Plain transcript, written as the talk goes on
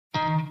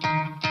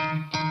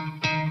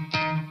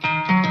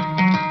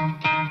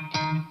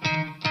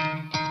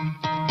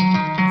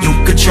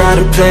try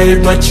to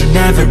play, but you're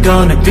never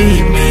gonna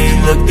beat me.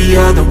 Look the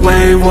other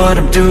way, what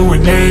I'm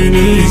doing ain't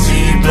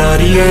easy.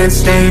 Bloody hands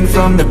stained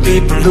from the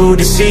people who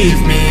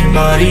deceive me.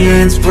 Muddy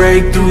hands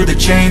break through the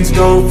chains,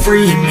 go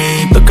free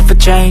me. Looking for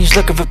change,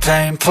 looking for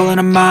pain, pulling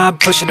a mob,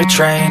 pushing a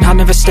train. I'll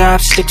never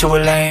stop, stick to a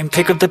lane,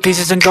 pick up the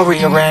pieces and go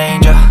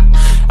rearrange.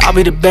 I'll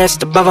be the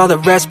best above all the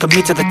rest, put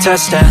me to the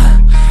test and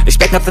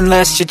expect nothing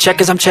less, your check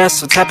is I'm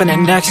chess, what's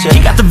happening next, yeah.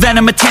 He got the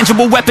venom, a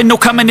tangible weapon, no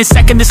coming in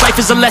second. This life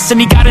is a lesson,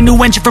 he got a new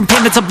engine from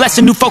pain that's a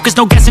blessing. New focus,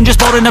 no guessing, just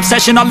bold and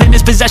obsession, all in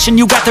his possession.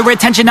 You got their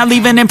attention, I'll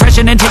leave an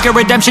impression and take your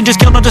redemption. Just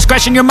kill, no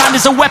discretion, your mind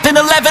is a weapon.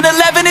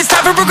 11-11, it's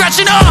time for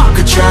progression, You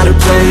could try to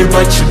play,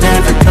 but you're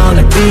never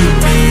gonna beat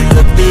me.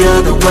 Look the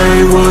other way,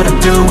 what I'm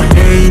doing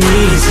ain't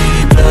easy.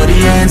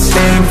 Bloody hands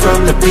stained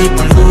from the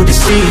people who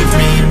deceive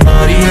me.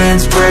 Muddy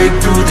hands break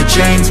through the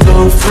chains,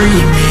 go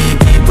free me.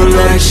 People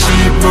like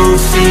sheep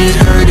move feet,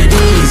 hurt it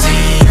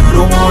easy. You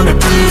don't wanna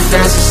be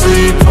fast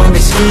asleep when they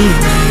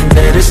scheming.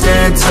 Better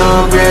stand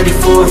tall, ready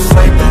for a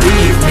fight,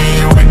 believe me.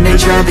 When they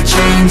try the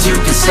chains, you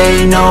can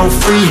say no,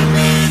 free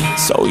me.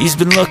 So he's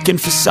been looking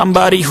for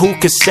somebody who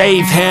could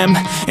save him,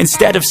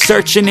 instead of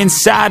searching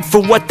inside for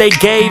what they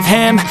gave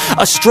him.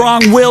 A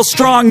strong will,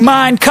 strong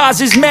mind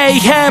causes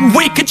mayhem.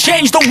 We could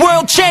change the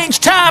world, change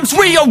times,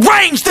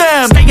 rearrange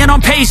them. Staying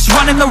on pace,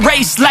 running the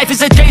race. Life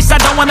is a chase, I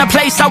don't want a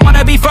place, I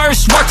wanna be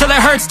first. Work till it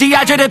hurts,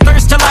 dehydrated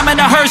thirst till I'm in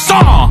a hearse.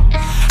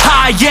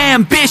 High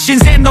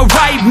ambitions and the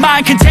right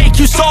mind can take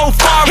you so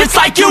far. It's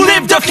like you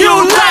lived a few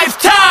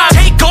lifetimes.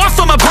 Take off,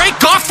 I'ma break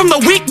off from the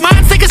weak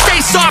minds. They can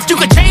stay soft, you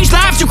can change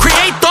lives, you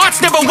create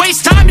thoughts. Never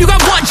waste time, you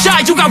got one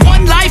shot, you got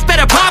one life.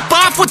 Better pop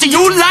off, what do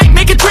you like?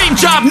 Make a dream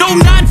job, no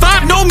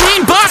 9-5, no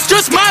mean boss.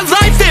 Just my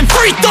life and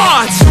free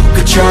thoughts. You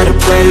could try to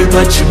play,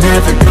 but you're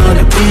never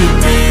gonna beat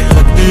me.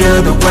 Look the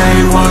other way,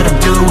 what I'm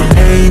doing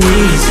ain't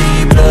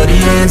easy. Bloody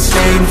hands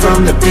stained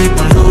from the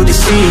people who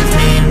deceive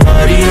me.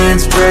 Muddy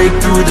hands break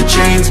through the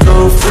chains,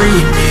 go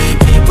free me.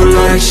 People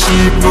like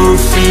sheep move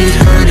feet,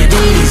 hurt it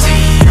easy.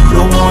 You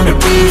don't wanna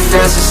be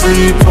fast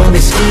asleep when they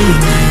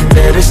scheming.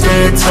 Better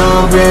stand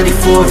tall, ready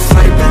for a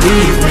fight,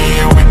 believe me.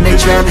 When they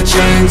try the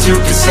chains, you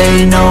can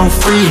say no,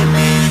 free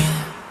me.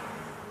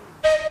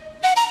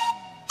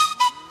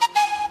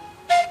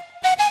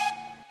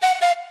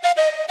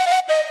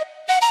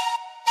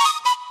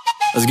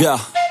 Let's go.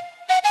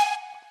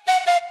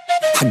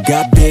 I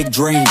got big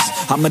dreams,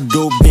 I'ma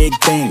do big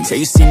things. Yeah,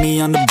 you see me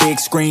on the big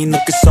screen,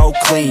 looking so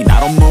clean. I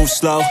don't move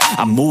slow,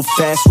 I move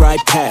fast, right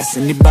past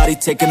anybody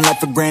taking life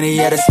for granted.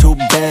 Yeah, that's too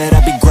bad.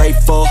 I'd be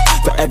grateful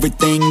for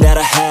everything that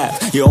I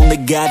have. You only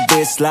got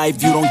this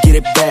life, you don't get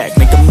it back.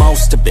 Make the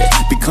most of it,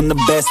 become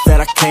the best that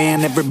I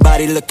can.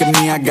 Everybody look at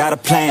me, I got a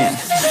plan.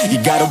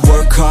 You gotta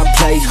work hard,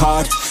 play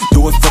hard,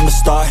 do it from the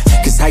start.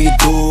 Cause how you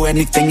do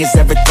anything is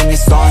everything you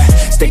start.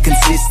 Stay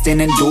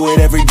consistent and do it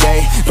every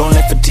day. Don't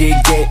let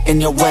fatigue get in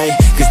your way.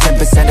 Cause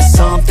 10% of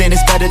something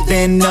is better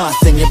than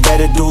nothing. You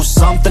better do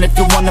something if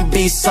you wanna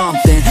be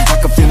something. I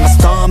can feel my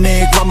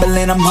stomach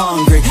rumbling, I'm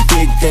hungry.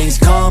 Big things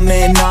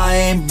coming, I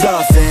ain't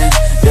bluffing,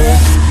 yeah.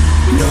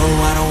 No,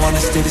 I don't wanna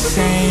stay the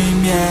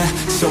same, yeah.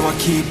 So I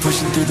keep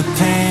pushing through the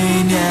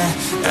pain, yeah.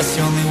 That's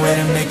the only way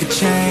to make a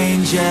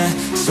change, yeah.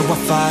 So I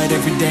fight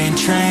every day and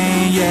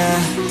train, yeah.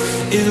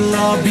 It'll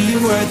all be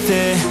worth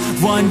it.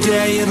 One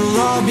day it'll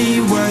all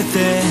be worth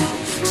it.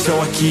 So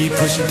I keep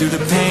pushing through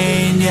the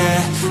pain,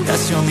 yeah.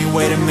 That's the only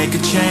way to make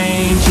a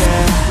change,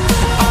 yeah.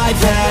 I've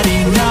had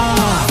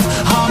enough,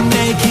 I'm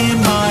making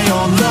my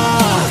own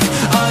luck.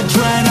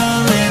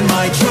 Adrenaline,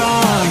 my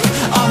drug,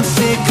 I'm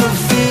sick of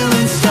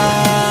feeling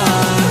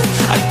stuck.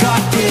 I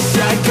got this,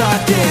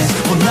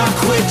 will not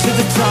quit to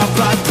the top,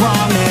 I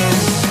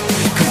promise.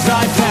 Cause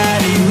I've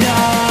had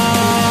enough.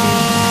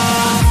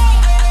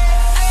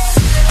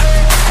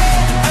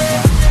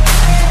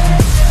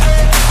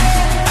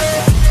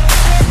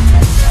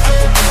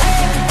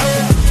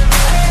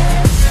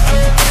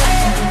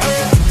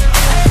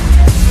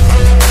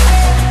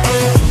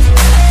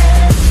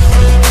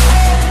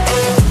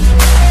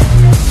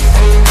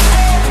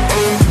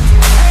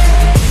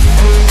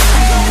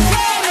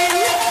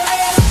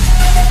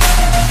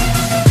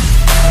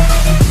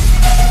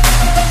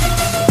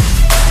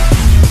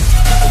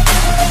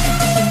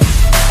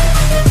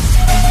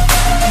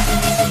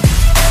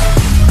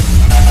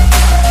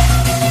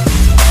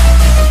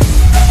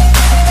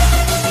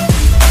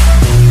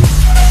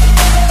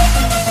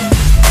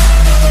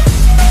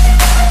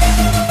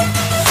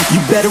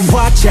 Better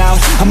watch out,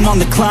 I'm on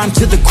the climb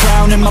to the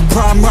crown. In my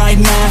prime right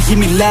now, hear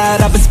me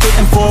loud, I've been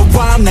spitting for a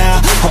while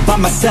now. All by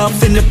myself,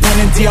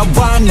 independent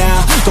DIY now.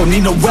 Don't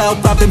need no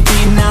help, I've been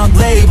beating out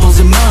labels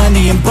and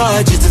money and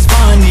budgets, it's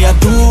funny. I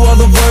do all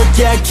the work,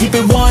 yeah, keep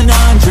it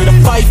 100. I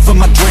fight for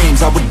my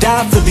dreams, I would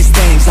die for these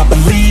things. I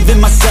believe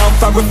in myself,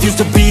 I refuse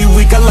to be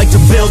weak, I like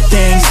to build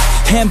things.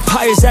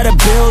 Empires out of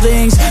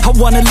buildings, I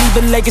wanna leave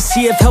a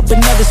legacy of helping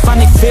others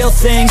finally feel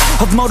things.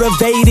 Of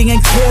motivating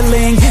and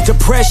killing,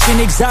 depression,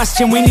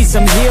 exhaustion, we need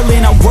some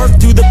healing. I work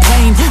through the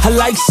pain, I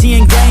like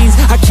seeing gains.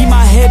 I keep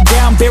my head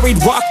down, buried,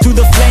 walk through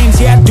the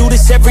flames. Yeah, I do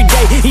this every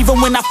day, even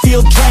when I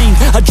feel drained.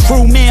 A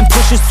true man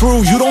pushes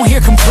through, you don't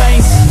hear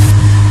complaints.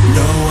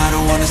 No, I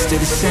don't wanna stay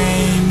the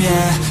same,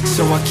 yeah.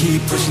 So I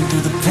keep pushing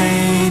through the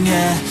pain,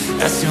 yeah.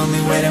 That's the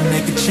only way to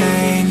make a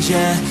change,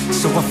 yeah.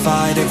 So I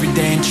fight every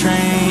day and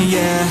train,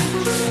 yeah.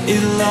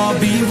 It'll all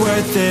be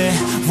worth it.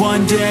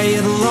 One day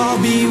it'll all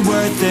be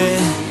worth it.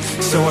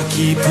 So I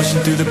keep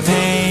pushing through the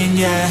pain,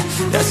 yeah.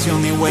 That's the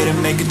only way to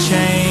make a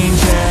change,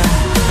 yeah.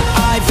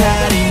 I've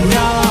had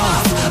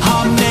enough,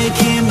 I'm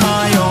making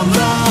my own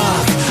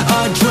luck.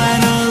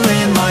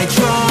 Adrenaline, my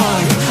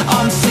drug,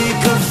 I'm sick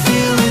of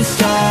feeling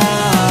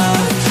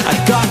stuck. I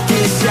got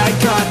this, yeah, I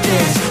got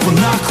this. Will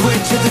not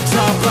quit to the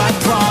top, I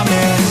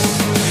promise.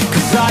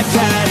 'Cause I've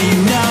had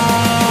enough.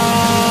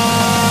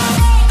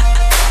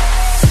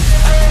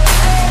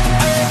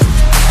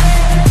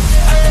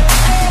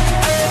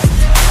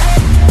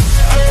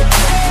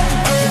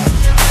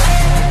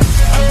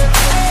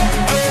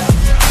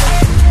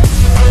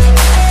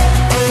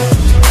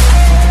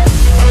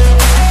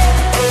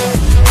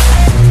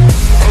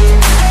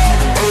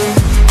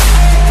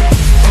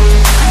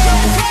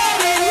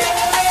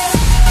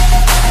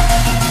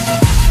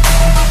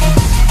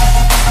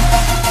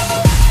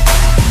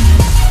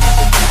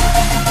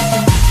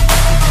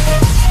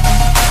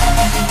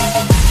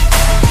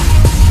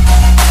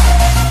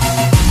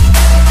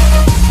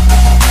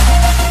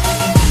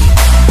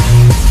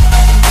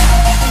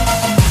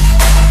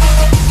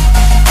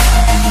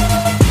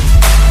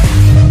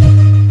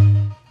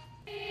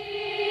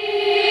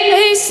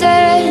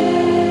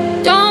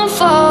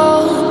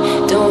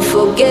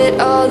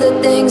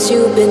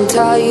 You've been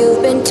taught,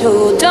 you've been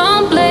told.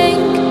 Don't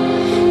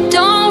blink,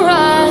 don't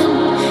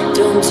run,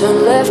 don't turn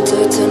left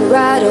or turn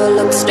right or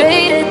look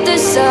straight at the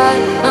sun.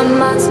 My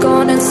mind's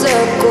going in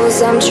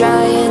circles, I'm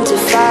trying to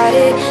fight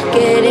it.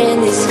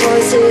 Getting these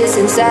voices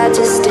inside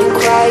to stay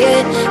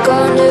quiet.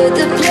 Going to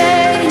the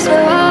place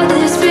where all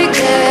this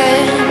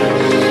began.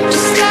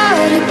 Just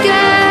start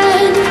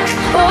again.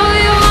 Oh,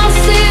 you won't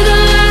see the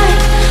light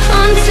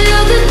until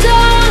the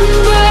dawn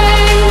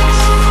breaks.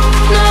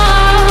 No,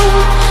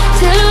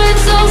 till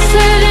it's all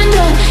said and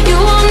done, you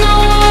won't know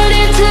what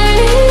it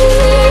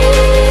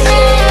takes.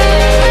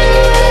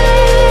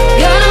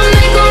 Gotta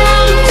make a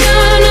wrong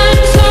turn and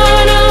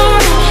turn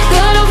around.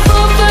 Gotta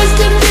fall fast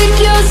to pick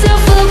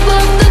yourself up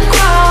off the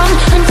ground.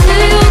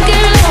 Until you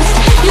get lost,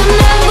 you'll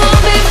never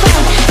be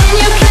found. And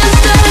you can't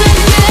start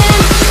again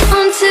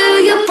until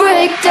you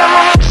break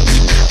down.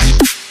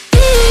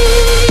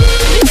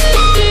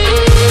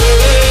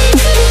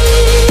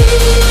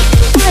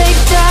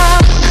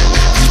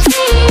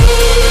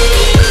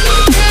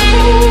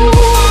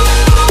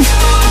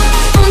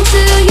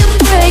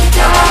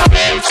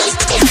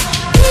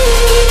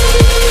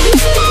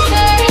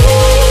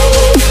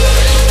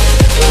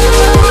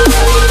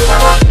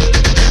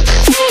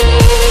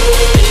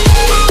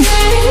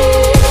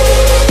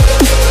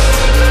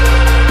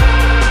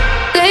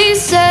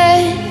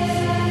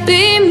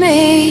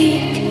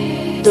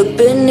 Look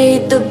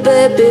beneath the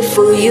bed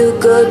before you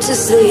go to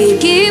sleep.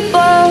 Keep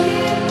on,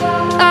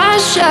 I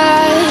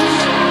shine.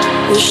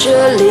 You'll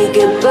surely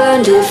get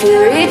burned if you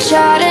reach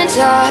out and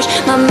touch.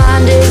 My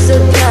mind is a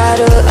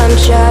battle, I'm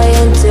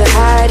trying to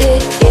hide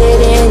it.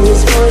 Getting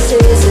these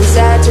voices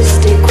inside to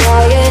stay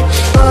quiet.